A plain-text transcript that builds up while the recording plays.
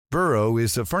Burrow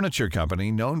is a furniture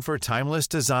company known for timeless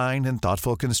design and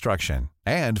thoughtful construction,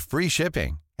 and free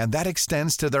shipping, and that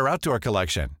extends to their outdoor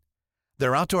collection.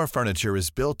 Their outdoor furniture is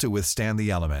built to withstand the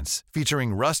elements,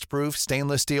 featuring rust-proof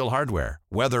stainless steel hardware,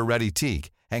 weather-ready teak,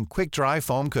 and quick-dry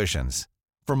foam cushions.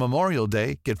 For Memorial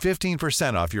Day, get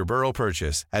 15% off your Burrow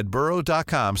purchase at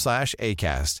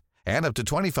burrow.com/acast, and up to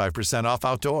 25% off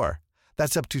outdoor.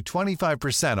 That's up to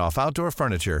 25% off outdoor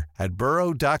furniture at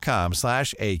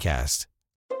burrow.com/acast.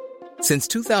 Since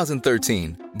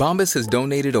 2013, Bombas has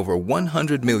donated over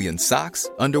 100 million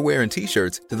socks, underwear, and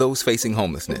T-shirts to those facing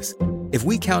homelessness. If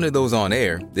we counted those on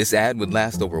air, this ad would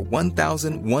last over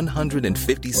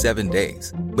 1,157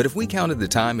 days. But if we counted the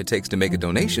time it takes to make a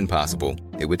donation possible,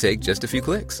 it would take just a few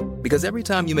clicks. Because every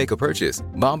time you make a purchase,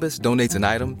 Bombas donates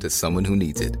an item to someone who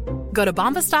needs it. Go to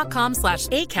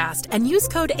bombas.com/ACAST and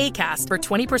use code ACAST for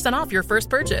 20% off your first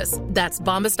purchase. That's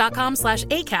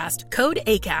bombas.com/ACAST, code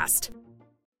ACAST.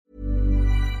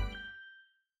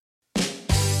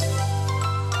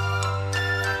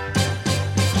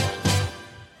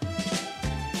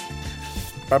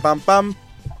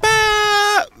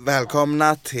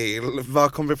 Välkomna till,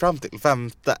 vad kom vi fram till?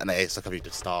 Femte? Nej, så kan vi inte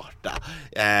starta.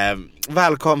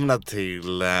 Välkomna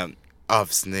till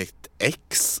avsnitt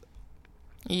X.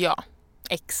 Ja,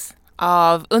 X.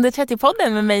 Av Under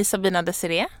 30-podden med mig Sabina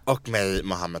Desiree. Och mig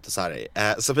Mohammed Tesari.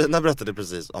 Sabina berättade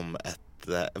precis om ett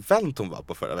event hon var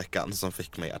på förra veckan som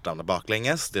fick mig att ramla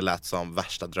baklänges. Det lät som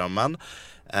värsta drömmen.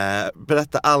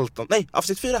 Berätta allt om, nej,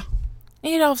 avsnitt 4.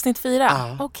 Är det avsnitt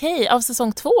 4? Okej, av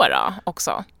säsong 2 då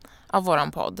också. Av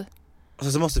våran podd. Och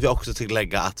så måste vi också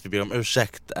tillägga att vi ber om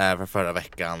ursäkt för förra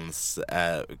veckans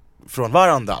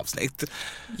frånvarande avsnitt.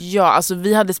 Ja, alltså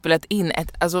vi hade spelat in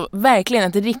verkligen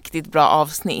ett riktigt bra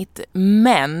avsnitt.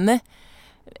 Men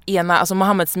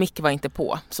Mohammeds mick var inte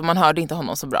på. Så man hörde inte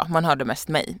honom så bra. Man hörde mest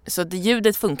mig. Så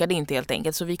ljudet funkade inte helt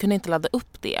enkelt. Så vi kunde inte ladda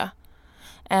upp det.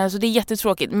 Så det är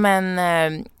jättetråkigt. Men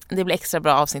det blir extra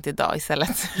bra avsnitt idag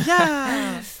istället.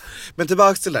 Yes! Men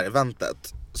tillbaka till det här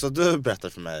eventet. Så du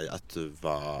berättade för mig att du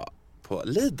var på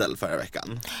Lidl förra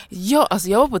veckan. Ja, alltså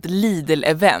jag var på ett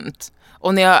Lidl-event.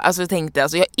 Och när jag tänkte, jag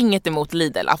har inget emot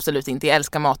Lidl, absolut inte. Jag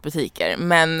älskar matbutiker,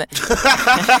 men...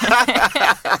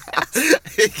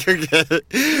 Okej,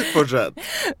 fortsätt.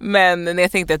 Men när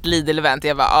jag tänkte ett Lidl-event,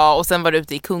 jag bara, och sen var det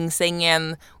ute i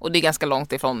Kungsängen. Och det är ganska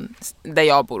långt ifrån där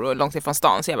jag bor och långt ifrån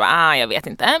stan. Så jag bara, jag vet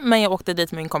inte. Men jag åkte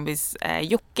dit med min kompis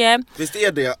Jocke. Visst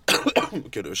är det,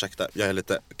 gud ursäkta, jag är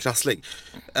lite krasslig.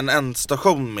 En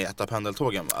station med ett av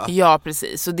pendeltågen, va? Ja,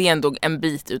 precis. Så det är ändå en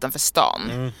bit utanför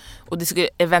stan. Och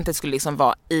eventet skulle liksom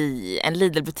vara i en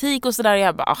Lidl-butik och sådär.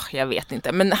 Jag bara, jag vet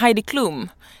inte. Men Heidi Klum,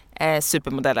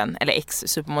 supermodellen, eller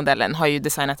ex-supermodellen, har ju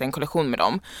designat en kollektion med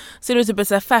dem. Så det var typ ett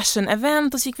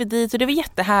fashion-event och så gick vi dit och det var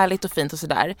jättehärligt och fint och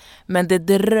sådär. Men det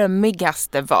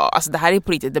drömmigaste var, det här är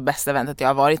på riktigt det bästa eventet jag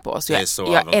har varit på. Så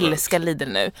jag älskar Lidl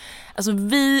nu.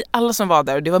 Vi, alla som var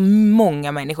där, och det var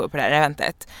många människor på det här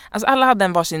eventet. Alla hade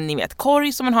en varsin,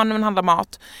 korg som man har när man handlar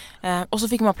mat. Och så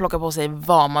fick man plocka på sig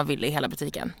vad man ville i hela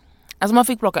butiken. Man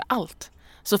fick plocka allt.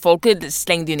 Så folk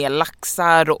slängde ju ner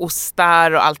laxar och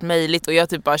ostar och allt möjligt. Och jag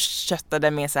typ bara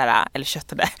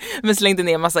men slängde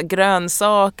ner massa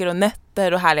grönsaker och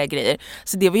nötter och härliga grejer.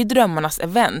 Så det var ju drömmarnas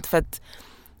event. För att,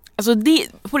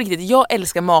 på riktigt, jag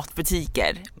älskar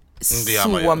matbutiker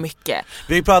så mycket.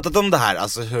 Vi har ju pratat om det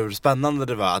här, hur spännande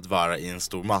det var att vara i en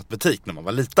stor matbutik när man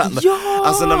var liten. Ja!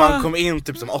 När man kom in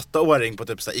typ som 8-åring på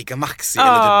typ så Ica Maxi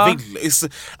eller typ Willys.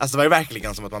 Det var ju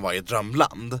verkligen som att man var i ett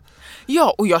drömland.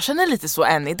 Ja, och jag känner lite så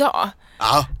än idag.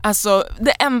 Ja.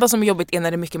 Det enda som är jobbigt är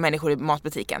när det är mycket människor i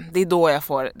matbutiken. Det är då jag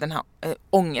får den här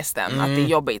ångesten att det är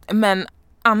jobbigt. Men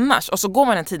annars, och så går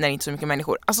man en tid när det inte är så mycket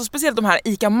människor. Speciellt de här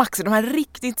Ica Maxi, de här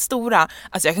riktigt stora.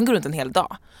 Jag kan gå runt en hel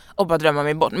dag och bara drömma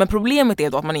mig bort. Men problemet är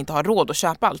då att man inte har råd att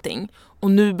köpa allting.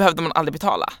 Och nu behövde man aldrig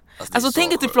betala.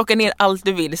 Tänk att du plockar ner allt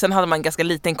du vill. Sen hade man en ganska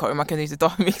liten korg, man kunde inte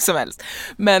ta hur mycket som helst.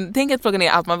 Men tänk att plocka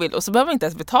ner allt man vill och så behöver man inte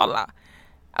ens betala.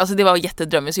 Det var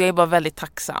jättedrömmigt, så jag är bara väldigt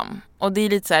tacksam. Och det är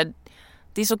lite så här,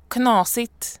 det är så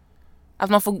knasigt att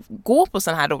man får gå på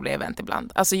sådana här roliga event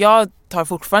ibland. Jag tar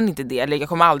fortfarande inte det, eller jag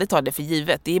kommer aldrig ta det för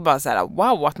givet. Det är bara så här,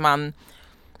 wow, att man...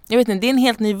 Jag vet inte, det är en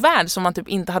helt ny värld som man typ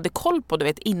inte hade koll på, du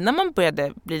vet, innan man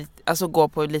började gå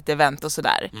på lite event och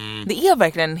sådär. Det är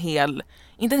verkligen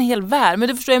inte en hel värld, men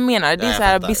du förstår vad jag menar. Det är så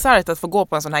här bizarrt att få gå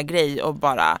på en sån här grej och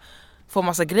bara få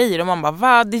massa grejer och man bara,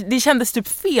 va? Det kändes typ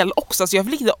fel också, så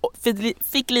jag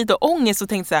fick lite ångest och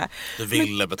tänkte så här. Du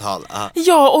ville betala.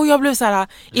 Ja, och jag blev så här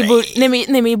i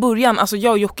början,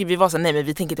 jag och Jocke, vi var så här, nej men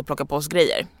vi tänker inte plocka på oss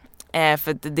grejer.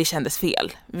 För det kändes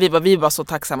fel. Vi var så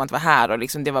tacksamma att vara här och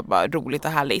liksom, det var bara roligt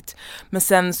och härligt. Men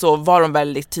sen så var de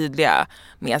väldigt tydliga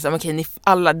med att okej,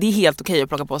 alla, det är helt okej att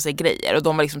plocka på sig grejer. Och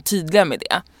de var liksom tydliga med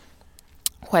det.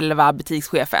 Själva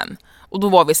butikschefen. Och då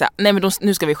var vi så här, nej men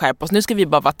nu ska vi skärpa oss. Nu ska vi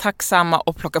bara vara tacksamma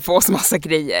och plocka på oss massa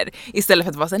grejer. Istället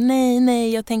för att vara så här,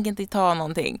 nej, jag tänker inte ta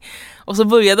någonting. Och så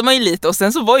började man ju lite och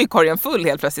sen så var ju korgen full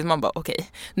helt plötsligt. Man bara okej,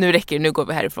 nu räcker det, nu går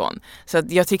vi härifrån. Så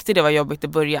att jag tyckte det var jobbigt i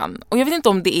början. Och jag vet inte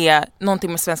om det är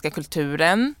någonting med svenska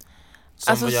kulturen.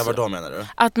 Som vad gör då menar du?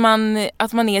 Att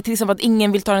man är till exempel att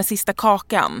ingen vill ta den sista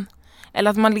kakan.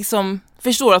 Eller att man liksom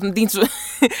förstår att det är inte så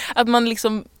att man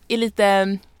liksom är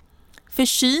lite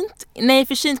försynt. Nej,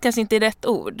 försynt kanske inte är rätt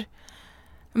ord.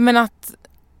 Men att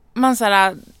man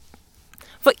såhär,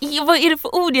 vad är det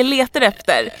för ord jag letar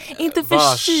efter? Inte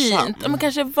försynt, men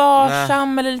kanske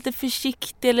varsam. Nej. Eller lite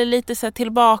försiktig eller lite så här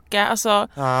tillbaka. Alltså,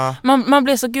 man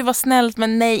blir så, gud vad snällt,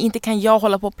 men nej, inte kan jag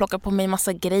hålla på och plocka på mig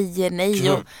massa grejer.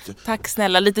 Nej, och, tack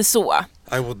snälla, lite så.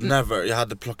 I would never. Jag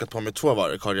hade plockat på mig 2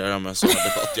 varukorgar om jag så hade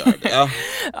fått göra det. Ja,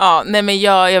 ja, nej men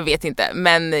jag vet inte.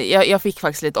 Men jag fick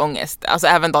faktiskt lite ångest. Alltså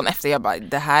även dagen efter, jag bara,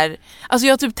 det här. Alltså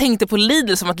jag typ tänkte på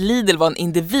Lidl som att Lidl var en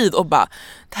individ och bara,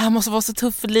 det här måste vara så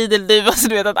tufft för Lidl. Du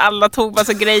vet att alla tog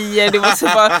massa grejer. Det måste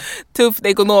vara tufft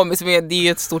ekonomiskt. Men det är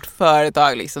ju ett stort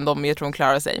företag liksom. Jag tror de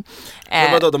klarar sig.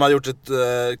 Men vadå, de hade gjort ett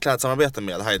klädsamarbete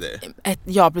med Heidi?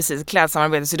 Ja, precis.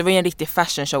 Klädsamarbete. Så det var ju en riktig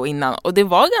fashion show innan. Och det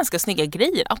var ganska snygga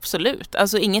grejer, absolut.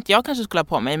 Alltså inget jag kanske skulle ha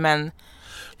på mig, men...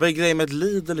 Vad är grejen med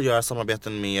att göra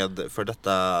samarbeten med för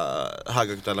detta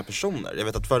högaktuella personer? Jag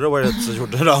vet att förra året så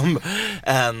gjorde de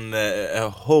en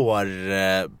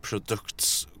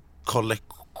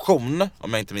hårproduktskollektion,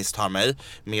 om jag inte misstar mig,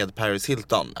 med Paris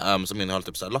Hilton, som innehåller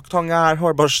typ så här locktångar,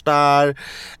 hårborstar,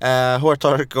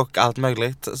 hårtork och allt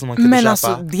möjligt som man kunde köpa. Men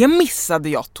alltså, det missade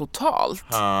jag totalt.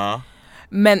 Ja.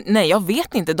 Men nej, jag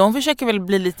vet inte. De försöker väl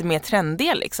bli lite mer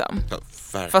trendiga liksom. Ja,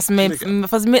 fast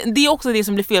det är också det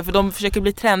som blir fel. För de försöker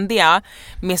bli trendiga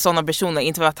med sådana personer,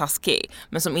 inte vara taskig,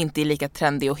 men som inte är lika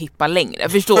trendiga och hippa längre.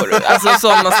 Förstår du? Alltså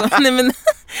sådana som... Nej men,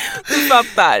 du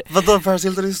fattar. Vadå, Paris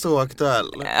Hilton är så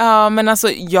aktuell? Ja, men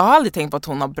alltså jag har aldrig tänkt på att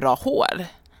hon har bra hår.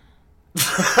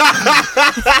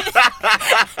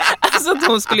 Alltså att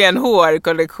hon skulle göra en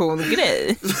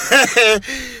hårkollektion-grej.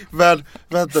 Men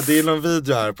vänta, det är någon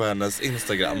video här på hennes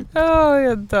Instagram.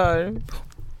 Jag dör.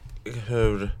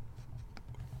 Hur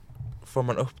får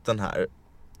man upp den här?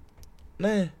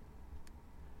 Nej.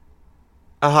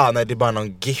 Aha, nej, det är bara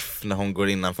någon gif när hon går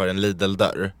innanför en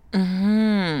Lidl-dörr.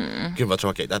 Gud vad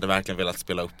tråkigt, jag hade verkligen velat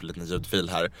spela upp lite ljudfil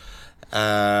här.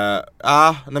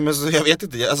 Nej men så, jag vet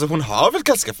inte, alltså hon har väl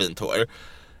ganska fint hår.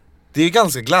 Det är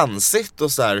ganska glansigt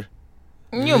och så här.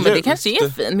 Jo, men det kanske är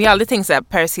fint. Men jag har aldrig tänkt så här,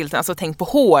 Paris Hilton, alltså tänk på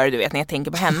hår, du vet, när jag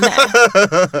tänker på henne.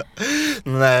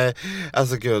 Nej,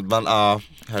 alltså gud, men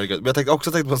herregud. Men jag tänkte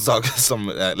också på en sak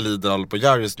som Lidl håller på att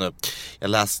göra just nu. Jag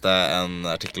läste en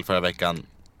artikel förra veckan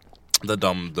där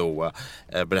de då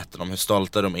berättar om hur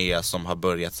stolta de är som har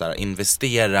börjat så här,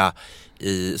 investera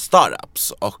i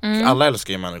startups. Och alla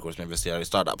älskar ju människor som investerar i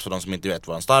startups. För de som inte vet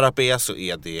vad en startup är, så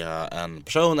är det en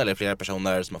person eller flera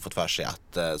personer som har fått för sig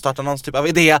att starta någon typ av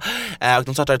idé. Och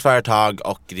de startar ett företag,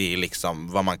 och det är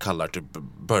liksom vad man kallar typ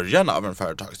början av en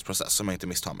företagsprocess, som jag inte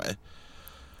misstar mig.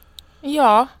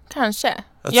 Ja, kanske.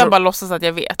 Jag bara låtsas att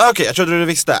jag vet. Okej, jag trodde du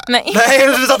visste. Nej,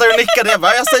 du satt där och nickade. Jag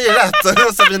bara, jag säger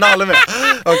rätt. Sabina håller med.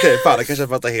 Okej, fan, jag kanske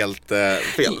fattar helt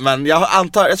fel. Men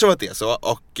jag tror att det är så.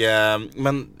 Och,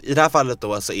 men i det här fallet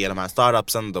då så är de här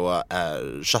startupsen då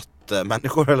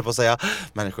köttmänniskor, eller på att säga.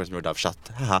 Människor som är gjorda av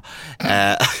kött.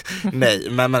 Nej,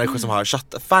 men människor som har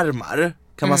köttfarmar.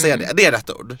 Kan man säga det? Det är rätt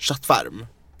ord. Köttfarm.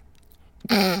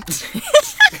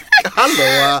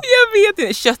 Hallå? Jag vet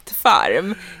inte,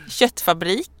 köttfarm,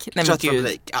 köttfabrik. Nej,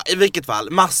 köttfabrik, ja, i vilket fall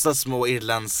massa små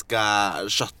irländska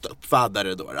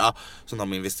köttuppfödare då, som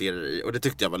de investerar i. Och det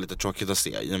tyckte jag var lite tråkigt att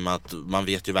se, i och med att man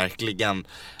vet ju verkligen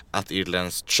att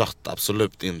irländskt kött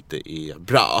absolut inte är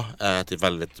bra. Det är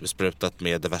väldigt besprutat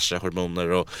med diverse hormoner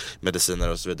och mediciner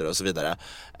och så vidare och så vidare.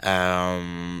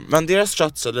 Men deras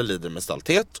kött så lider med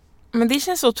stolthet. Men det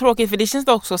känns så tråkigt, för det känns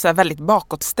också så här väldigt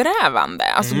bakåtsträvande.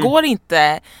 Alltså går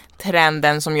inte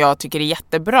trenden som jag tycker är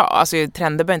jättebra, alltså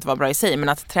trender behöver inte vara bra i sig, men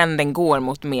att trenden går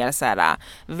mot mer så här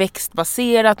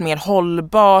växtbaserat, mer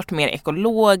hållbart, mer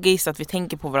ekologiskt, att vi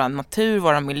tänker på vår natur,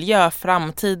 vår miljö,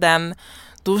 framtiden.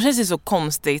 Då känns det så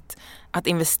konstigt att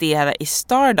investera i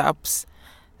startups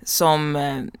som,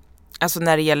 alltså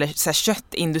när det gäller så här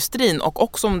köttindustrin, och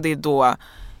också om det då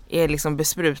är liksom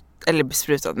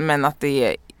besprutat, men att det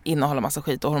är innehåller massa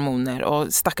skit och hormoner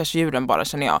och stackars djuren bara,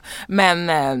 känner jag.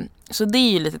 Men så det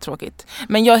är ju lite tråkigt.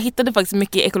 Men jag hittade faktiskt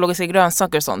mycket ekologiska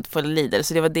grönsaker och sånt för Lidl,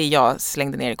 så det var det jag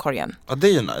slängde ner i korgen. Ja, det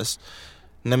är ju nice.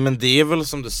 Nej, men det är väl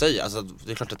som du säger, alltså,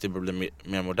 det är klart att det blir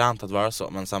mer modernt att vara så,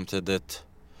 men samtidigt,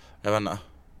 jag vet inte,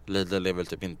 Lidl är väl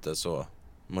typ inte så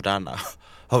moderna.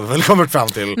 Har vi väl kommit fram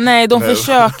till. Nej, de nu.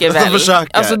 försöker väl. De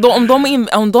försöker. Alltså,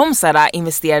 om de så här,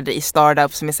 investerade i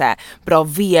startups med så här, bra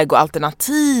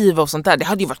vego-alternativ och sånt där, det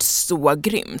hade ju varit så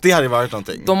grymt. Det hade ju varit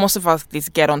någonting. De måste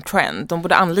faktiskt get on trend. De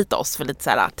borde anlita oss för lite så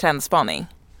här, trendspaning.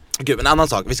 Gud, en annan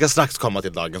sak, vi ska strax komma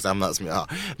till dagens ämne som jag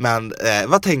har. Men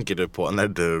vad tänker du på när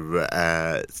du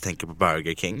tänker på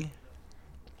Burger King?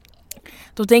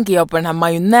 Då tänker jag på den här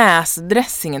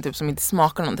majonnäsdressingen typ, som inte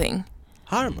smakar någonting.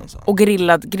 Harmonsson. Och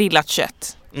grillat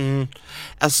kött.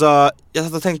 Alltså, jag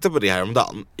satt och tänkte på det här om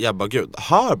dagen. Jag bara, gud,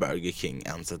 har Burger King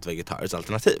ens ett vegetariskt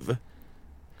alternativ?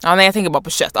 Ja, nej, jag tänker bara på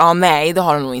kött. Ja, nej, det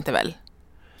har de nog inte väl.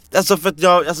 Alltså för att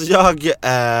jag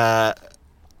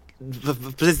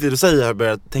precis det du säger, jag har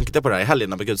börjat tänka på det här i helgen.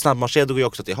 Men gud, snabbmarskedor går ju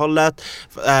också till hållet.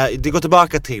 Det går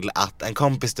tillbaka till att en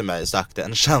kompis till mig sökte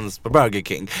en tjänst på Burger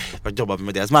King för att jobba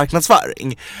med deras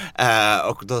marknadsföring.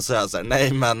 Och då sa jag så här,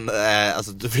 nej men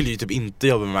alltså, du vill ju typ inte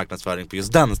jobba med marknadsföring på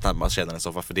just den snabbmarskedjan i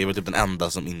så fall, för det är väl typ den enda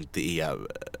som inte är,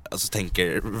 alltså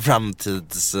tänker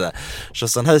framtids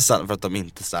tjosanhejsan, för att de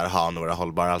inte så här har några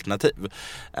hållbara alternativ.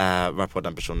 Varpå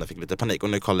den personen fick lite panik. Och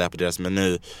nu kollar jag på deras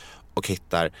meny och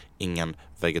hittar ingen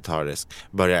vegetarisk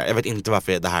burgare. Jag vet inte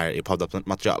varför det här är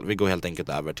poddmaterial. Vi går helt enkelt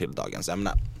över till dagens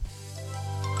ämne.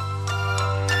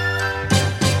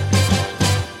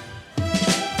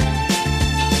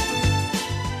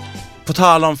 På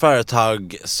tal om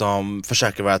företag som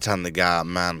försöker vara trendiga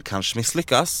men kanske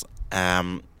misslyckas.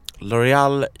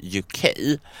 L'Oreal UK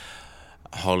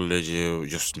håller ju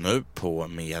just nu på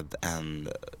med en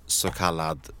så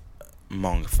kallad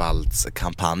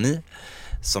mångfaldskampanj,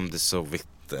 som det så vitt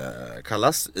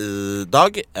kallas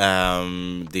idag.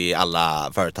 Det är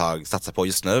alla företag satsar på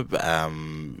just nu.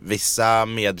 Vissa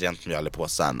med rent mjöl i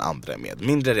påsen, andra med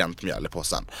mindre rent mjöl i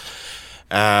påsen.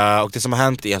 Och det som har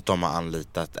hänt är att de har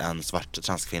anlitat en svart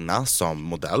transkvinna som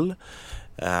modell,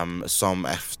 som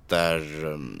efter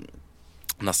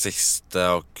nazist-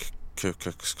 och Ku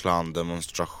Klux Klan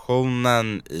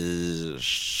demonstrationen i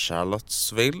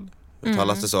Charlottesville,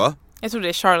 uttalas det så? Jag tror det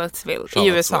är Charlottesville i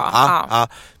USA. Ja,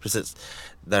 precis.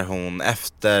 Där hon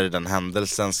efter den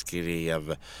händelsen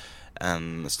skrev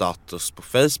en status på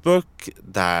Facebook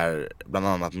där bland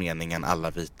annat meningen alla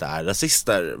vita är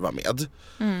rasister var med.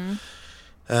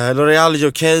 L'Oreal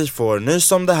UK får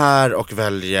nys om det här och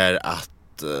väljer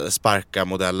att sparka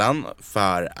modellen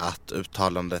för att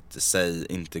uttalandet i sig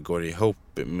inte går ihop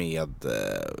med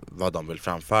vad de vill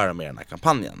framföra med den här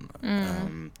kampanjen.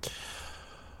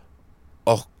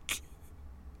 Och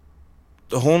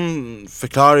hon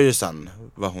förklarar ju sen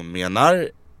vad hon menar,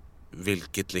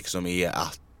 vilket liksom är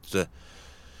att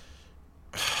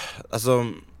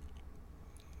alltså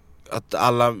att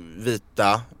alla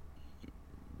vita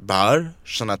bör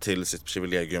känna till sitt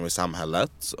privilegium i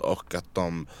samhället och att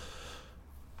de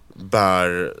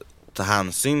bör ta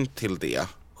hänsyn till det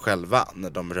själva när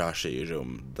de rör sig i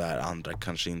rum där andra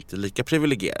kanske inte är lika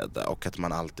privilegierade, och att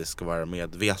man alltid ska vara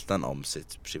medveten om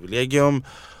sitt privilegium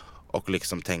och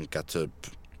liksom tänka typ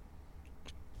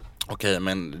okej,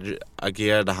 men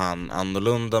agerade han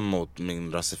annorlunda mot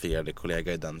min rasifierade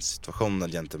kollega i den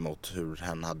situationen gentemot hur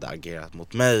hen hade agerat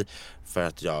mot mig för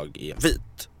att jag är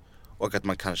vit? Och att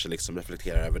man kanske liksom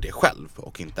reflekterar över det själv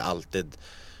och inte alltid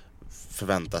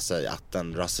förvänta sig att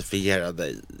den rasifierade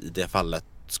i det fallet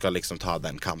ska liksom ta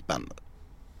den kampen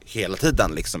hela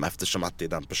tiden liksom, eftersom att det är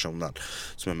den personen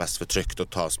som är mest förtryckt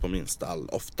och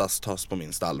oftast tas på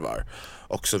minst allvar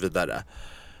och så vidare.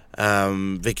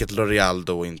 Vilket L'Oreal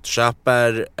då inte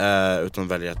köper, utan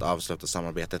väljer att avsluta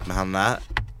samarbetet med henne.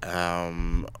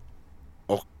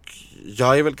 Och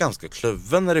jag är väl ganska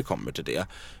kluven när det kommer till det.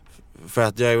 För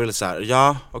att jag är väl så här,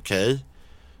 ja okej,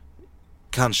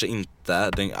 kanske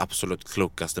inte den absolut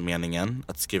klokaste meningen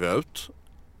att skriva ut.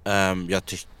 Jag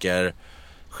tycker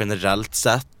generellt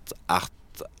sett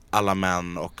att alla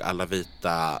män och alla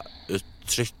vita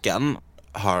uttrycken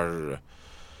har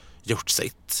gjort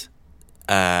sitt.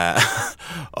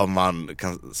 Om man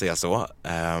kan säga så.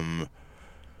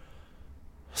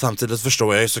 Samtidigt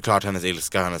förstår jag ju såklart hennes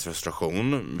ilska och hennes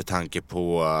frustration med tanke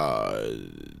på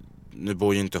nu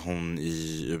bor ju inte hon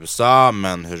i USA,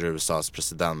 men hur USAs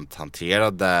president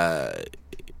hanterade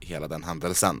hela den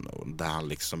händelsen, där han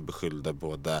liksom beskyllde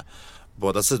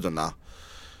båda sidorna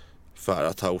för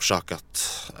att ha orsakat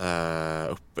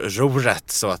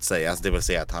upproret så att säga. Alltså, det vill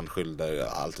säga att han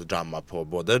skyllde allt drama på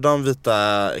både de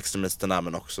vita extremisterna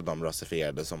men också de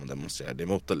rasifierade som demonstrerade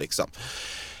emot det liksom.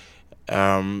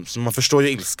 Så man förstår ju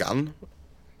ilskan.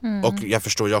 Och jag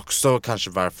förstår ju också kanske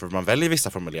varför man väljer vissa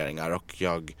formuleringar, och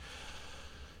jag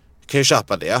kan ju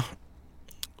köpa det.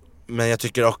 Men jag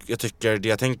tycker det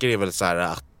jag tänker är väl så här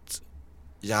att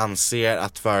jag anser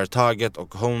att företaget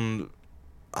och hon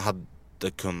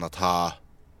hade kunnat ha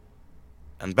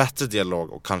en bättre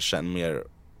dialog och kanske en mer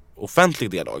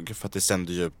offentlig dialog, för att det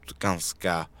sänder ju ut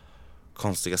ganska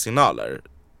konstiga signaler,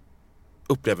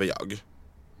 upplever jag.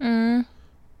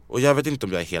 Och jag vet inte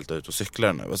om jag är helt ute och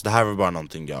cyklar nu. Alltså det här var bara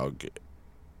någonting jag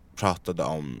pratade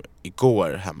om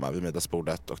igår hemma vid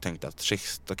middagsbordet och tänkte att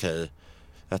shit, okej,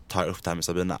 jag tar upp det här med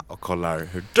Sabina och kollar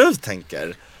hur du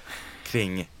tänker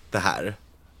kring det här.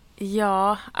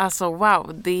 Ja, alltså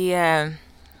wow, det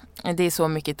är så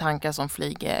mycket tankar som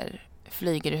flyger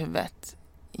i huvudet.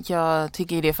 Jag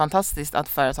tycker det är fantastiskt att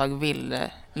företag vill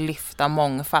lyfta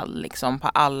mångfald liksom på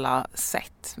alla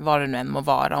sätt, vad det nu än må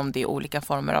vara, om det är olika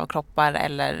former av kroppar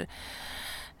eller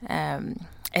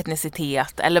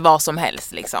etnicitet eller vad som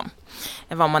helst liksom,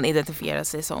 vad man identifierar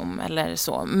sig som eller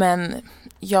så. Men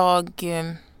jag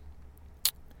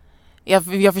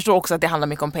förstår också att det handlar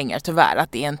mycket om pengar, tyvärr,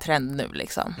 att det är en trend nu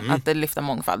liksom, att det lyfter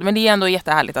mångfald. Men det är ändå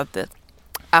jättehärligt att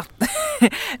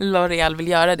L'Oreal vill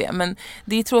göra det. Men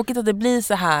det är tråkigt att det blir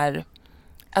så här,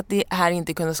 att det här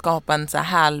inte kunde skapa en så här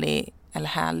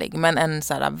härlig, men en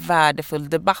så här värdefull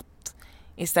debatt,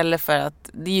 istället för att,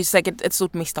 det är ju säkert ett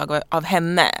stort misstag av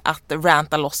henne att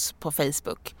ranta loss på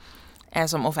Facebook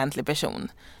som offentlig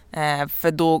person.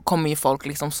 För då kommer ju folk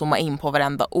liksom zooma in på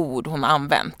varenda ord hon har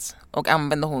använt. Och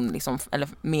använder hon liksom, eller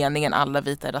meningen alla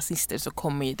vita rasister, så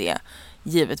kommer ju det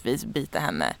givetvis bita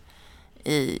henne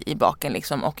i baken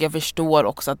liksom. Och jag förstår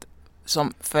också att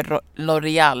som för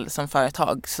L'Oreal som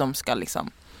företag som ska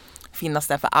liksom finnas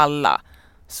där för alla,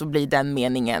 så blir den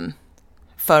meningen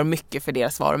för mycket för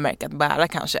deras varumärke att bära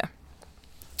kanske.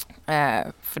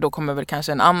 För då kommer väl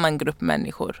kanske en annan grupp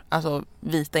människor, alltså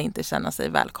vita, inte känna sig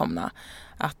välkomna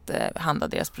att handla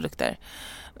deras produkter.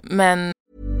 Men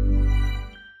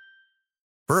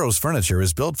Burrow's furniture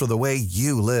is built for the way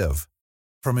you live.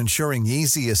 From ensuring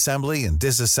easy assembly and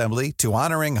disassembly to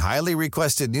honoring highly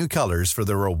requested new colors for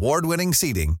their award-winning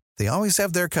seating, they always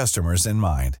have their customers in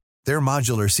mind. Their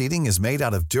modular seating is made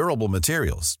out of durable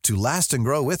materials to last and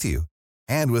grow with you.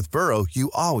 And with Burrow,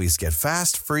 you always get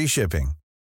fast, free shipping.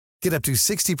 Get up to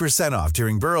 60% off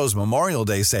during Burrow's Memorial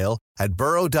Day sale at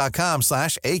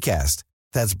burrow.com/ACAST.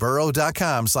 That's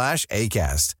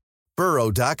burrow.com/ACAST.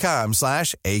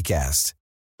 burrow.com/ACAST.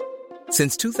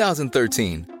 Since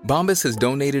 2013, Bombas has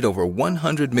donated over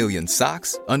 100 million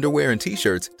socks, underwear, and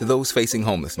T-shirts to those facing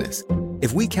homelessness.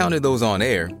 If we counted those on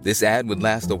air, this ad would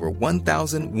last over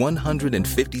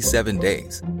 1,157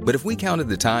 days. But if we counted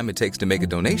the time it takes to make a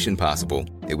donation possible,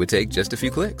 it would take just a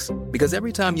few clicks. Because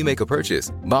every time you make a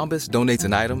purchase, Bombas donates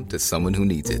an item to someone who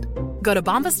needs it. Go to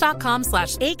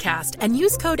bombas.com/ACAST and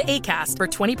use code ACAST for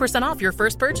 20% off your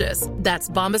first purchase.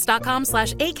 That's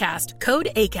bombas.com/ACAST, code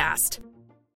ACAST.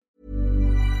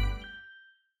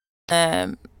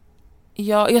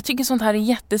 Jag tycker sånt här är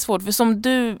jättesvårt, för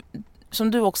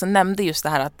som du också nämnde, just det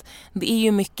här att det är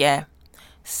ju mycket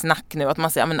snack nu att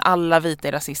man säger att alla vita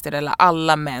är rasister eller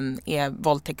alla män är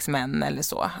våldtäktsmän eller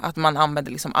så. Att man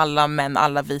använder liksom alla män,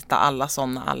 alla vita, alla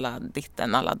såna, alla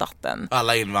ditten, alla datten.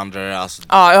 Alla invandrare, alltså.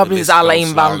 Ja, precis, alla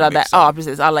invandrare. Liksom. Ja,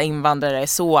 precis, alla invandrare är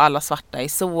så, alla svarta är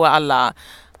så, alla,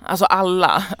 alltså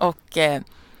alla. Och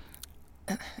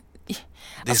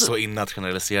det är så inne att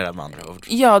generalisera med andra ord.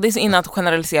 Ja, det är så inne att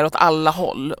generalisera åt alla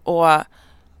håll. Och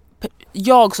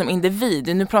jag som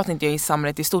individ, nu pratar inte jag i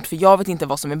samhället i stort, för jag vet inte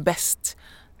vad som är bäst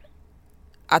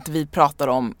att vi pratar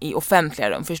om i offentliga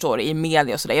rum, förstår du, i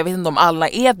media och sådär. Jag vet inte om alla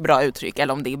är ett bra uttryck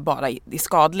eller om det är bara är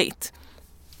skadligt.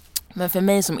 Men för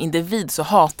mig som individ så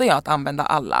hatar jag att använda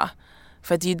alla.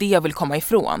 För att det är ju det jag vill komma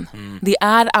ifrån. Det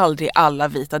är aldrig alla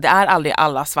vita, det är aldrig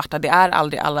alla svarta, det är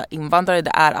aldrig alla invandrare,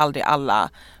 det är aldrig alla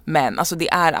män. Alltså det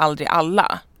är aldrig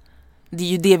alla. Det är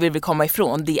ju det vi vill komma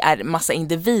ifrån. Det är massa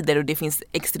individer och det finns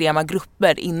extrema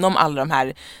grupper inom alla de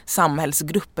här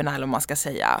samhällsgrupperna, eller vad man ska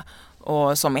säga,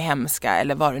 och som är hemska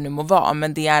eller vad det nu må vara.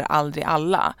 Men det är aldrig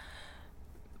alla.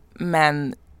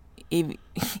 Men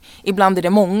ibland är det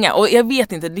många. Och jag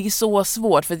vet inte, det är så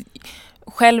svårt, för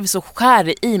själv så skär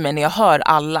det i mig när jag hör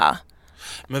alla.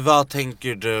 Men vad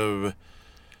tänker du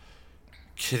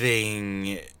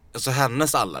kring, alltså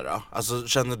hennes alla då? Alltså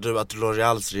känner du att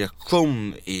L'Oreals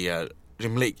reaktion är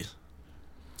rimlig?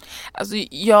 Alltså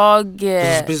jag...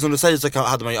 Precis som du säger så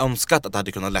hade man ju önskat att det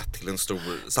hade kunnat lett till en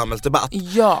stor samhällsdebatt.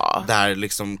 Ja. Där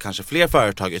liksom kanske fler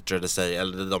företag yttrade sig,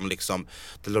 eller de liksom,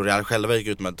 L'Oreal själva gick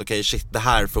ut med att okej, shit, det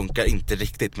här funkar inte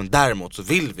riktigt, men däremot så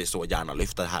vill vi så gärna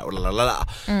lyfta det här och lalala.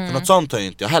 För något sånt har ju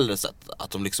inte jag heller sett,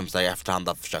 att de liksom så i efterhand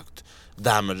har försökt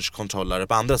damage-kontrolla det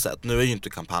på andra sätt. Nu är ju inte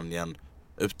kampanjen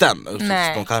ut än,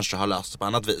 de kanske har löst det på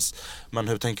annat vis. Men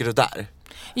hur tänker du där?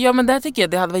 Ja, men där tycker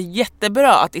jag det hade varit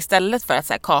jättebra att istället för att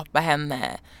så här, kapa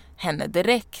henne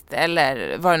direkt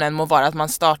eller vad det än må vara, att man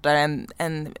startar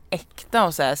en äkta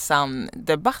och så här, sann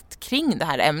debatt kring det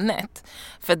här ämnet.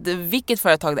 För att vilket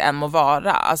företag det än må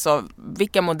vara, alltså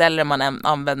vilka modeller man än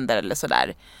använder eller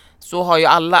sådär, så har ju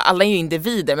alla är ju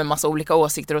individer med massa olika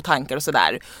åsikter och tankar och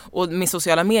sådär. Och med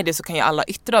sociala medier så kan ju alla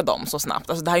yttra dem så snabbt.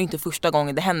 Alltså det här är ju inte första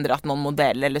gången det händer att någon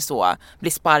modell eller så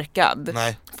blir sparkad.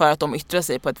 Nej. För att de yttrar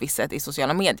sig på ett visst sätt i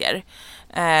sociala medier.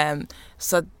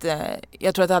 Så att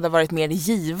jag tror att det hade varit mer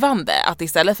givande att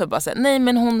istället för bara säga nej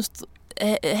men hon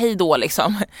hej då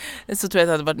liksom, så tror jag att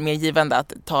det hade varit mer givande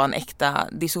att ta en äkta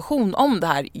diskussion om det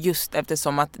här, just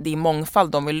eftersom att det är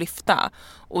mångfald de vill lyfta.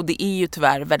 Och det är ju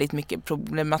tyvärr väldigt mycket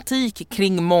problematik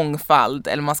kring mångfald,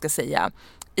 eller man ska säga,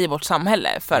 i vårt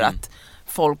samhälle, för att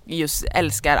folk just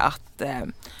älskar att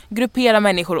gruppera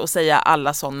människor och säga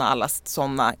alla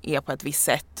såna är på ett visst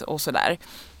sätt och sådär.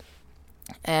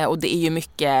 Och det är ju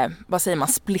mycket, vad säger man,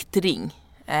 splittring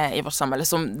i vårt samhälle,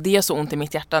 som det gör så ont i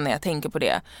mitt hjärta när jag tänker på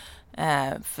det.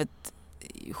 För att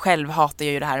själv hatar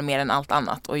jag ju det här mer än allt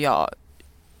annat, och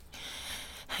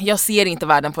jag ser inte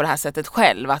världen på det här sättet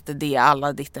själv, att det är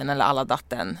alla ditten eller alla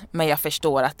datten, men jag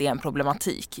förstår att det är en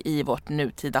problematik i vårt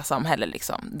nutida samhälle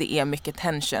liksom. Det är mycket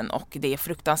tension och det är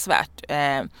fruktansvärt.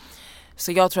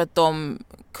 Så jag tror att de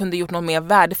kunde gjort något mer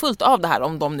värdefullt av det här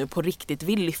om de nu på riktigt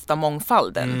vill lyfta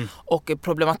mångfalden och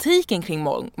problematiken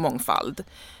kring mångfald.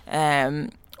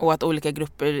 Och att olika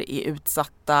grupper är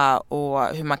utsatta och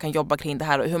hur man kan jobba kring det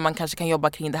här och hur man kanske kan jobba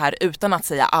kring det här utan att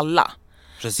säga alla.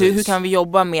 Hur kan vi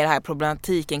jobba med den här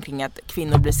problematiken kring att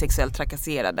kvinnor blir sexuellt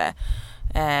trakasserade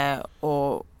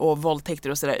och våldtäkter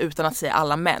och sådär utan att säga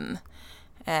alla män.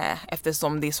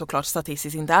 Eftersom det såklart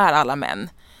statistiskt inte är alla män.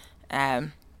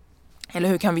 Eller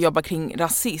hur kan vi jobba kring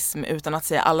rasism utan att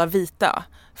säga alla vita?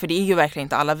 För det är ju verkligen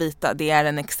inte alla vita, det är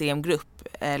en extrem grupp.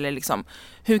 Eller liksom,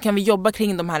 hur kan vi jobba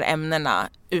kring de här ämnena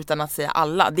utan att säga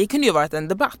alla? Det kunde ju varit en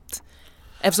debatt.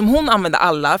 Eftersom hon använder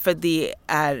alla, för det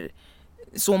är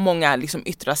så många liksom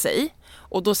yttrar sig.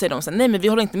 Och då säger de så här, nej men vi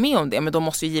håller inte med om det, men de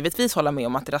måste ju givetvis hålla med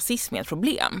om att rasism är ett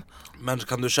problem. Men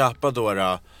kan du köpa då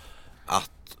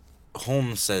att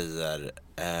hon säger...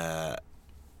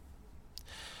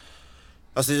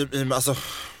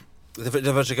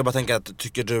 Jag försöker bara tänka att,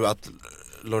 tycker du att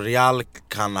L'Oreal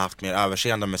kan ha haft mer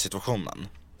överseende med situationen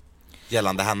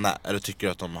gällande henne, eller tycker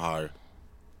du att de har...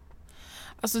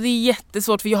 Alltså det är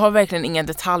jättesvårt, för jag har verkligen inga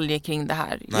detaljer kring det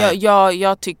här.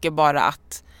 Jag tycker bara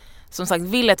att, som sagt,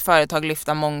 vill ett företag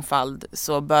lyfta mångfald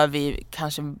så bör vi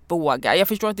kanske våga. Jag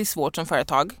förstår att det är svårt som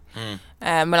företag,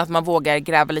 men att man vågar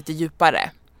gräva lite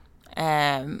djupare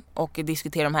och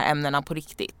diskutera de här ämnena på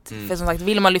riktigt. För som sagt,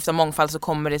 vill man lyfta mångfald så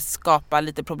kommer det skapa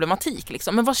lite problematik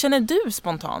liksom. Men vad känner du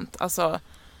spontant? Alltså...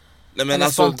 Nej, men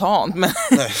alltså, spontant, men...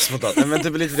 Nej, spontant. Nej, men det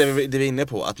är lite det vi är inne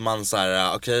på, att man så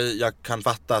här, okej, jag kan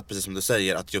fatta att, precis som du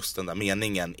säger, att just den där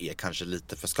meningen är kanske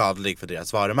lite för skadlig för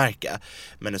deras varumärke,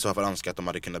 men i så fall önskar att de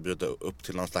hade kunnat bjuda upp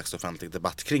till någon slags offentlig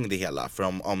debatt kring det hela. För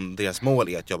om deras mål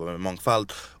är att jobba med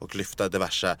mångfald och lyfta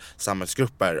diverse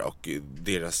samhällsgrupper och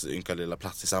deras ynka lilla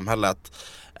plats i samhället,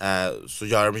 så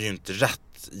gör de ju inte rätt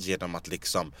genom att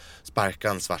liksom sparka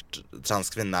en svart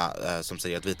transkvinna som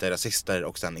säger att vita är rasister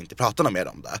och sen inte prata mer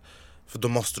om det. För då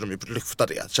måste de ju lyfta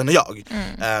det, känner jag.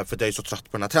 För det är ju så trött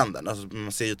på den här trenden. Alltså,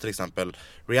 man ser ju till exempel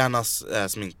Rihannas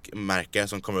sminkmärke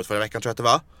som kom ut förra veckan, tror jag att det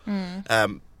var.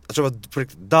 Jag tror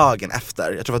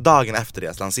det var dagen efter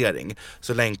deras lansering,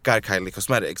 så länkar Kylie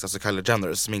Cosmetics, alltså Kylie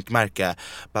Jenners sminkmärke,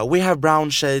 but we have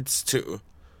brown shades too,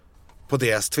 på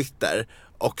deras Twitter.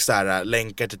 Och så här,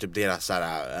 länkar till typ deras så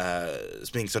här,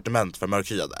 sminksortiment för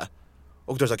mörkhyade.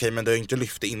 Och då är det okej, men det har ju inte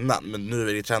lyft innan, men nu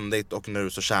är det trendigt och nu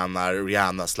så tjänar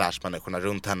Rihanna / människorna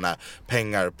runt henne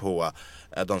pengar på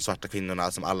de svarta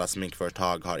kvinnorna som alla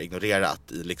sminkföretag har ignorerat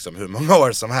i liksom hur många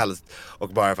år som helst. Och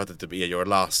bara för att det typ är your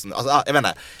last... Alltså, jag vet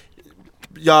inte.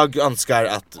 Jag önskar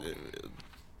att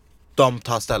de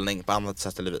tar ställning på annat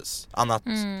sätt eller vis. Annat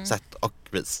sätt och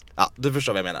vis. Ja, du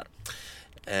förstår vad jag menar.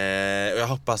 Och jag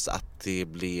hoppas att det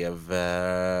blev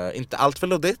inte allt för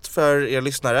luddigt för er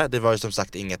lyssnare. Det var ju som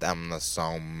sagt inget ämne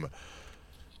som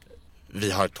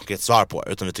vi har ett konkret svar på,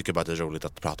 utan vi tycker bara att det är roligt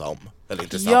att prata om. Eller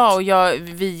intressant. Ja, och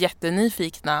vi är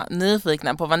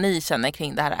jättenyfikna på vad ni känner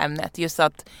kring det här ämnet. Just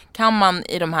att kan man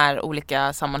i de här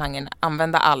olika sammanhangen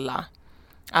använda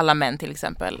alla män till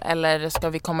exempel? Eller ska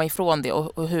vi komma ifrån det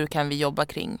och hur kan vi jobba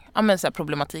kring så här,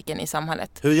 problematiken i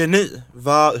samhället? Hur gör ni?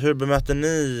 Hur bemöter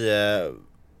ni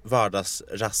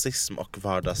vardagsrasism och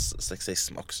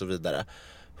vardagssexism och så vidare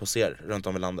hos er runt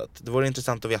om i landet? Det vore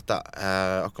intressant att veta.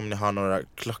 Och om ni har några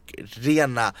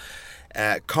klockrena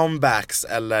comebacks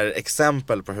eller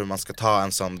exempel på hur man ska ta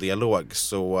en sån dialog,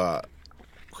 så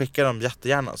skicka dem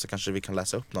jättegärna, så kanske vi kan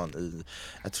läsa upp någon i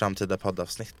ett framtida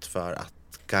poddavsnitt för att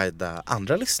guida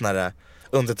andra lyssnare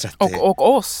under 30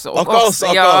 och oss oss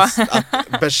ja.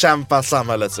 att bekämpa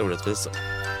samhällets orättvisor.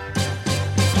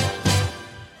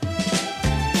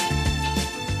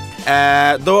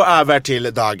 Då över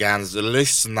till dagens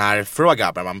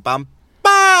lyssnarfråga.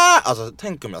 Alltså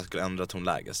tänk om jag skulle ändra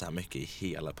tonläge så här mycket i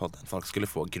hela podden. Folk skulle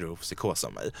få grov psykos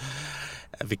av mig.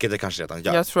 Vilket det kanske redan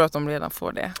gör. Jag tror att de redan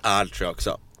får det. Ja, det tror jag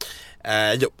också.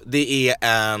 Det är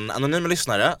en anonym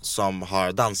lyssnare som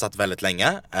har dansat väldigt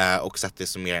länge och sett det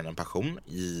som mer än en passion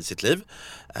i sitt liv.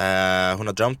 Hon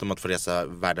har drömt om att få resa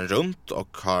världen runt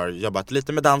och har jobbat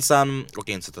lite med dansen och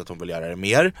insett att hon vill göra det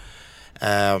mer.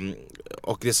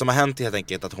 Och det som har hänt är helt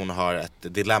enkelt att hon har ett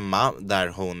dilemma där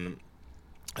hon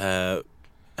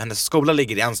hennes skola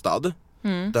ligger i en stad,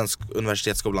 den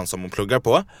universitetsskolan som hon pluggar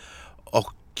på,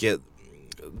 och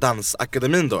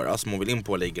dansakademin då som hon vill in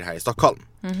på ligger här i Stockholm.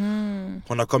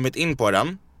 Hon har kommit in på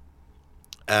den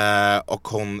och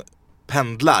hon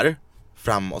pendlar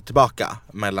fram och tillbaka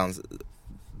mellan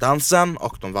dansen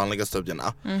och de vanliga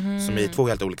studierna som är i 2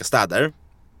 helt olika städer.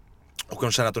 Och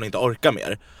hon känner att hon inte orkar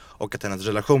mer och att hennes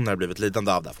relationer har blivit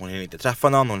lidande av det. För hon hinner inte träffa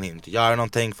någon, hon hinner inte göra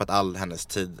någonting för att all hennes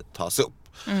tid tas upp.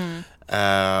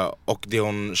 Och det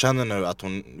hon känner nu är att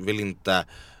hon vill inte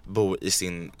bo i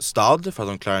sin stad för att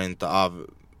hon klarar inte av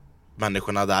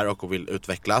människorna där och hon vill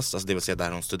utvecklas, alltså det vill säga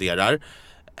där hon studerar.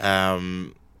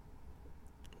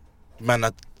 Men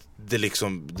att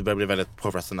det börjar bli väldigt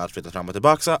påfrestande att flytta fram och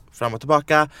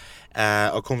tillbaka.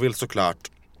 Och hon vill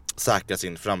såklart säkra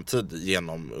sin framtid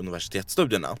genom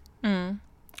universitetsstudierna.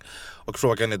 Och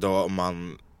frågan är då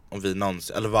om vi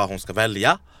någonsin, eller vad hon ska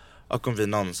välja, och om vi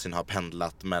någonsin har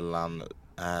pendlat mellan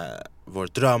vår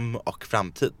dröm och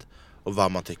framtid och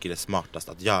vad man tycker är smartast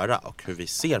att göra och hur vi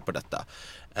ser på detta.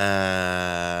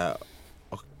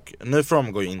 Och nu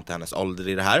framgår ju inte hennes ålder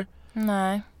i det här.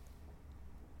 Nej.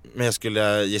 Men jag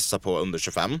skulle gissa på under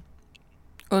 25.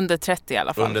 Under 30 i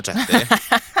alla fall. Under 30.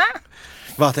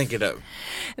 Vad tänker du?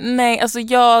 Nej, alltså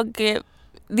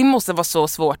det måste vara så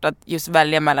svårt att just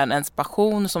välja mellan ens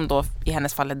passion, som då i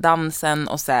hennes fall är dansen,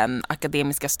 och sen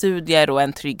akademiska studier och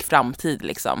en trygg framtid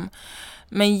liksom.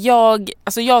 Men jag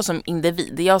som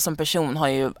individ, jag som person har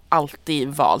ju alltid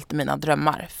valt mina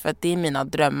drömmar. För att det är mina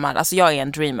drömmar, alltså jag är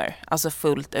en dreamer, alltså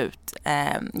fullt ut.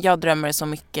 Jag drömmer så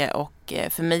mycket och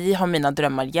för mig har mina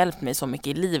drömmar hjälpt mig så mycket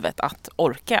i livet att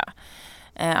orka.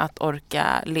 Att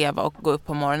orka leva och gå upp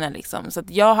på morgonen liksom. Så att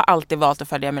jag har alltid valt att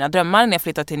följa mina drömmar. När jag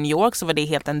flyttade till New York så var det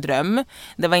helt en dröm.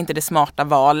 Det var inte det smarta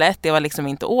valet. Det var liksom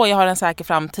inte, jag har en säker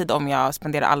framtid om jag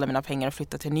spenderar alla mina pengar och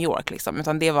flyttar till New York liksom.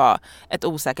 Utan det var ett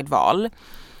osäkert val.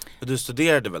 Du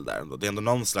studerade väl där ändå? Det är ändå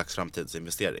någon slags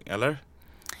framtidsinvestering, eller?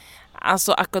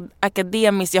 Alltså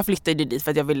akademiskt, jag flyttade dit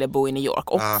för att jag ville bo i New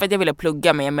York och för att jag ville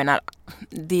plugga, men jag menar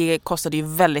det kostade ju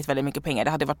väldigt, väldigt mycket pengar.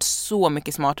 Det hade varit så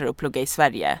mycket smartare att plugga i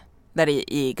Sverige där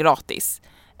det är gratis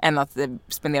än att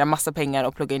spendera massa pengar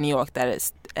och plugga i New York där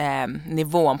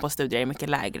nivån på studier är mycket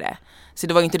lägre. Så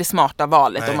det var ju inte det smarta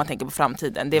valet. Nej. Om man tänker på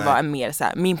framtiden. Det var mer så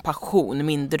här, min passion,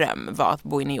 min dröm var att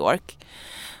bo i New York.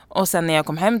 Och sen när jag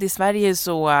kom hem till Sverige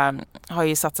så har jag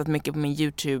ju satsat mycket på min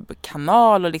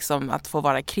YouTube-kanal och liksom att få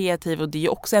vara kreativ, och det är ju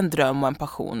också en dröm och en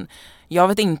passion. Jag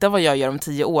vet inte vad jag gör om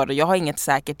 10 år och jag har inget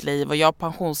säkert liv och jag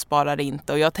pensionssparar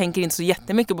inte och jag tänker inte så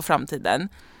jättemycket på framtiden.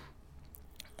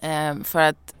 För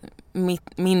att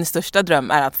min största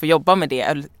dröm är att få jobba med det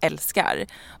jag älskar.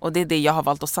 Och det är det jag har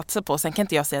valt att satsa på. Sen kan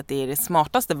inte jag säga att det är det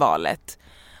smartaste valet.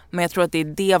 Men jag tror att det är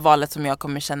det valet som jag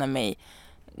kommer känna mig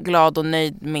glad och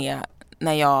nöjd med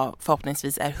när jag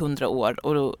förhoppningsvis är 100 år.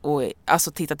 Och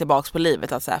alltså titta tillbaka på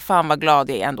livet. Att säga, fan vad glad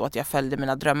jag är ändå att jag följde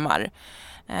mina drömmar.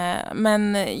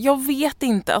 Men jag vet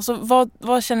inte, alltså,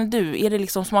 vad känner du? Är det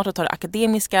liksom smart att ta det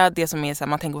akademiska, det som är så här,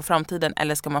 man tänker på framtiden,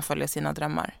 eller ska man följa sina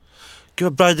drömmar? Gud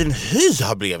vad bra din hy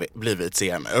har blivit, ser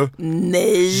jag nu.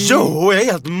 Nej! Jo, jag är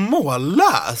helt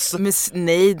mållös. Men,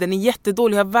 nej, den är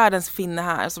jättedålig. Jag har världens finne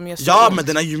här som jag Ja, men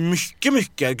den är ju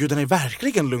mycket, gud den har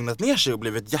verkligen lugnat ner sig och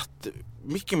blivit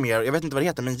mycket mer, jag vet inte vad det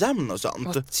heter, men jämn och sånt.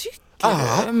 Vad tycker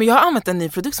Men jag har använt en ny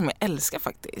produkt som jag älskar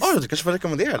faktiskt. Du kanske får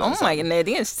rekommendera den. Oh my God, nej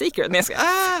det är en secret. Nej,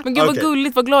 men gud vad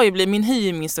gulligt, vad glad jag blir. Min hy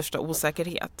är min största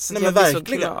osäkerhet. Så nej, jag men blir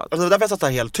verkligen. så glad. Alltså, därför jag satt här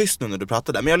helt tyst nu när du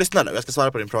pratade. Men jag lyssnar nu, jag ska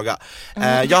svara på din fråga.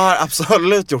 Jag har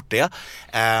absolut gjort det.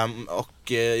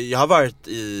 Och jag har varit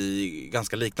i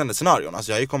ganska liknande scenarion.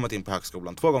 Alltså jag har ju kommit in på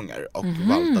högskolan 2 gånger och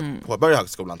valt att påbörja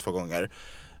högskolan 2 gånger.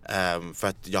 För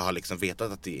att jag har liksom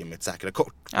vetat att det är mitt säkra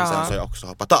kort. Men sen så har jag också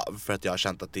hoppat av för att jag har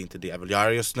känt att det inte är det jag vill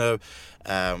göra just nu.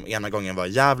 Ena gången var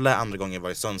i Gävle, andra gången var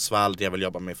i Sundsvall. Jag vill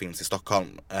jobba med finns i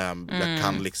Stockholm. Jag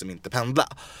kan liksom inte pendla.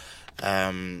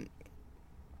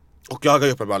 Och jag har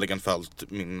ju uppenbarligen följt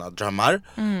mina drömmar.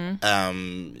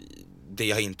 Det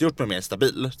jag har inte gjort mig mer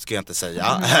stabil, ska jag inte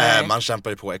säga. Man kämpar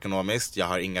ju på ekonomiskt. Jag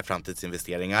har inga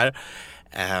framtidsinvesteringar.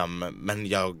 Men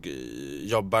jag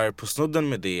jobbar på snudden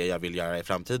med det jag vill göra i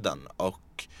framtiden.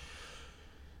 Och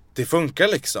det funkar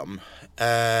liksom.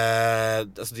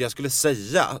 Alltså det jag skulle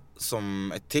säga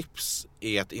som ett tips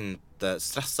är att inte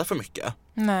stressa för mycket.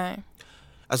 Nej.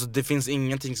 Alltså det finns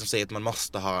ingenting som säger att man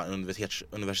måste ha en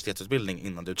universitetsutbildning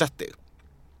innan du är 30.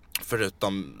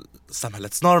 Förutom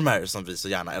samhällets normer som vi så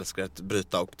gärna älskar att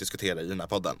bryta och diskutera i den här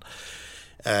podden.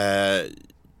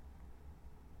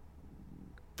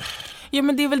 Ja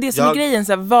men det är väl det som är grejen,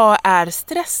 så här, vad är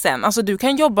stressen? Alltså du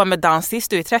kan jobba med dans tills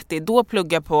du är 30, då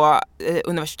plugga på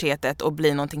universitetet och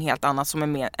bli någonting helt annat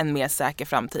som är en mer säker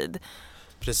framtid.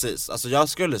 Precis, alltså jag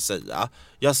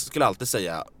skulle alltid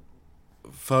säga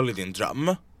följ din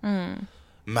dröm,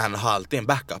 men ha alltid en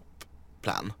backup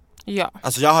plan. Ja.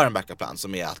 Alltså jag har en backup plan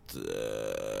som är att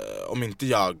om inte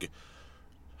jag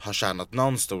har tjänat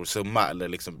någon stor summa eller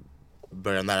liksom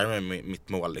börjar närma mig mitt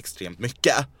mål extremt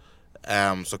mycket,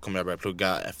 så kommer jag börja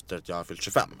plugga efter att jag har fyllt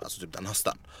 25, alltså typ den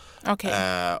hösten.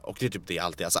 Okay. Och det är typ det jag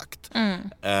alltid har sagt.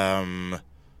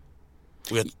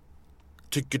 Och jag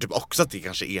tycker typ också att det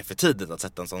kanske är för tidigt att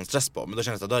sätta en sån stress på. Men då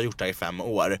känns det att du har gjort det här i 5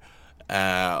 år.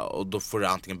 Och då får det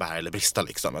antingen bära eller brista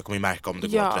liksom. Jag kommer ju märka om det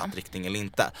går i rätt riktning eller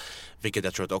inte. Vilket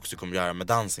jag tror att du också kommer göra med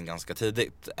dansen ganska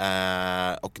tidigt.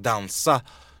 Och dansa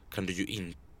kan du ju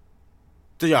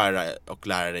inte göra och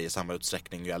lära dig i samma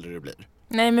utsträckning ju äldre du blir.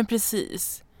 Nej men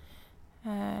precis.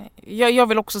 Jag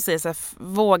vill också säga så här,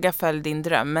 våga följ din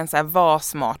dröm, men så här, var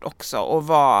smart också och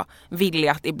var villig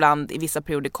att ibland i vissa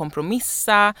perioder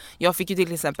kompromissa. Jag fick ju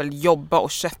till exempel jobba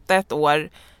och kötta ett år,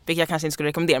 vilket jag kanske inte skulle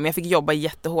rekommendera, men jag fick jobba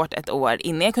jättehårt ett år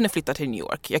innan jag kunde flytta till New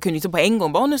York. Jag kunde inte på en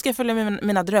gång bara, nu ska jag följa med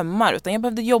mina drömmar, utan jag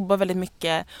behövde jobba väldigt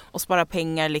mycket och spara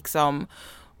pengar liksom.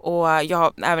 Och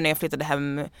även när jag flyttade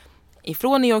hem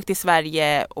ifrån New York till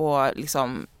Sverige och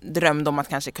liksom drömde om att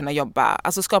kanske kunna jobba,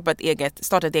 alltså starta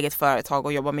ett eget företag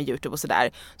och jobba med YouTube och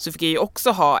sådär, så fick jag ju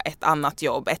också ha ett annat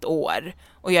jobb ett år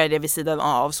och göra det vid sidan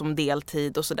av som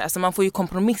deltid och sådär, så man får ju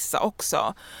kompromissa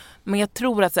också. Men jag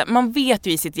tror att man vet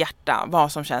ju i sitt hjärta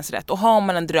vad som känns rätt, och har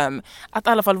man en dröm att i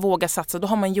alla fall våga satsa, då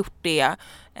har man gjort det.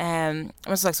 Men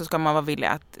som sagt så ska man vara villig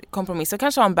att kompromissa och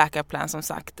kanske ha en backup plan som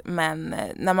sagt, men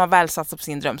när man väl satsar på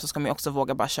sin dröm så ska man ju också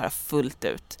våga bara köra fullt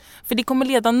ut, för det kommer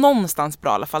leda någonstans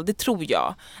bra i alla fall, det tror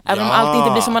jag. Även om allt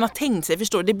inte blir som man har tänkt sig,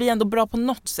 förstår du? Det blir ändå bra på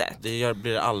något sätt. Det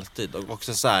blir det alltid, och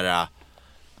också så här,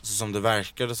 så som det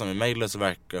verkade som i mejlet så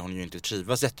verkar hon ju inte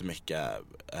trivas jättemycket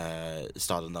i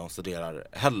staden där hon studerar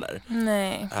heller.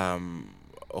 Nej.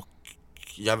 Och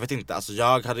jag vet inte, alltså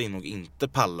jag hade nog inte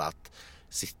pallat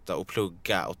sitta och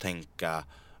plugga och tänka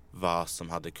vad som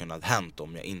hade kunnat hänt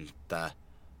om jag inte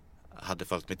hade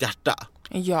följt mitt hjärta.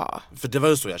 Ja. För det var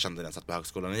ju så jag kände när jag satt på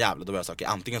högskolan i Gävle. Då var jag så,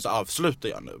 antingen så avslutar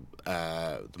jag nu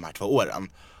de här 2 åren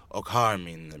och har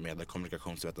min medie- och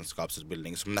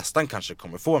kommunikationsvetenskapsutbildning som nästan kanske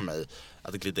kommer få mig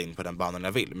att glida in på den banan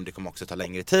jag vill, men det kommer också ta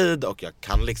längre tid och jag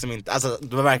kan liksom inte, alltså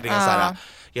det var verkligen så här,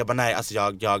 jag bara nej, alltså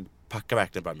jag packar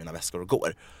verkligen bara mina väskor och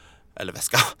går, eller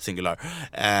väska, singular,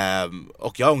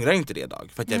 och jag ångrar inte det idag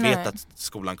för att jag vet att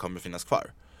skolan kommer finnas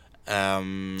kvar.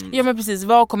 Ja men precis,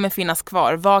 vad kommer finnas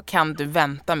kvar, vad kan du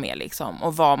vänta med liksom,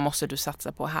 och vad måste du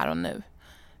satsa på här och nu,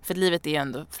 för livet är ju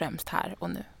ändå främst här och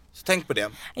nu. Så tänk på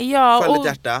det. Ja, följ och ditt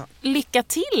hjärta. Lycka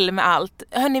till med allt.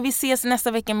 Hörni, vi ses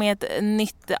nästa vecka med ett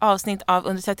nytt avsnitt av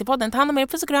Under 30-podden. Ta hand om er,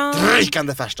 puss och kram.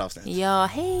 Rykande färskt avsnitt. Ja,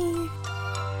 hej.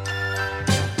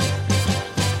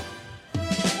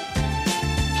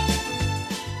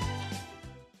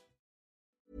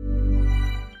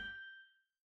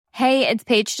 Hey, it's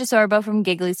Paige DeSorbo from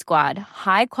Giggly Squad.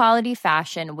 High quality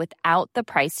fashion without the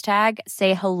price tag.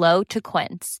 Say hello to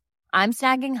Quince. I'm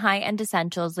snagging high-end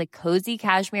essentials like cozy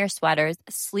cashmere sweaters,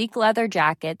 sleek leather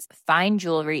jackets, fine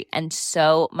jewelry, and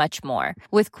so much more.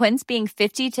 With Quince being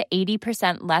 50 to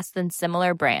 80% less than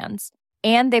similar brands.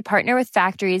 And they partner with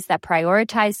factories that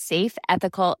prioritize safe,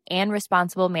 ethical, and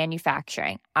responsible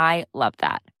manufacturing. I love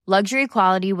that. Luxury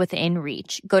quality within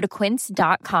reach. Go to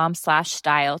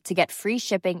quince.com/style to get free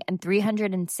shipping and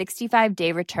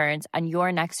 365-day returns on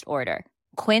your next order.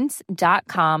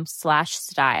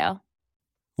 Quince.com/style.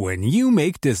 When you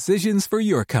make decisions for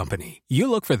your company,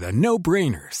 you look for the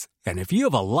no-brainers. And if you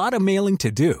have a lot of mailing to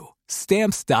do,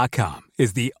 Stamps.com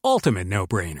is the ultimate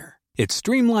no-brainer. It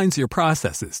streamlines your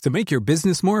processes to make your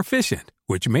business more efficient,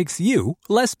 which makes you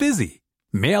less busy.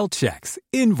 Mail checks,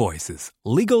 invoices,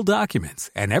 legal documents,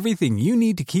 and everything you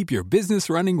need to keep your business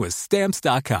running with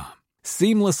Stamps.com.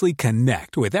 Seamlessly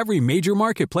connect with every major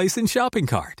marketplace and shopping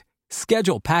cart.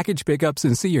 Schedule package pickups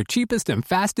and see your cheapest and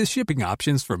fastest shipping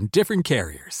options from different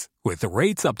carriers, with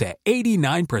rates up to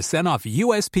 89% off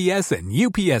USPS and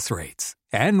UPS rates.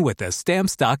 And with the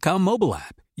Stamps.com mobile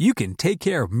app, you can take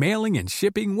care of mailing and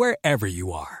shipping wherever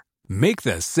you are. Make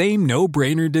the same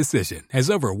no-brainer decision as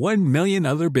over 1 million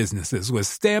other businesses with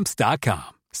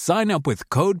Stamps.com. Sign up with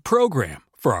code PROGRAM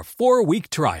for a 4-week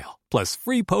trial, plus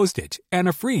free postage and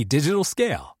a free digital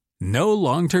scale. No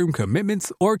long-term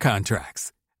commitments or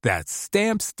contracts. That's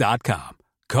Stamps.com.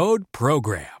 Code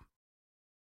PROGRAM.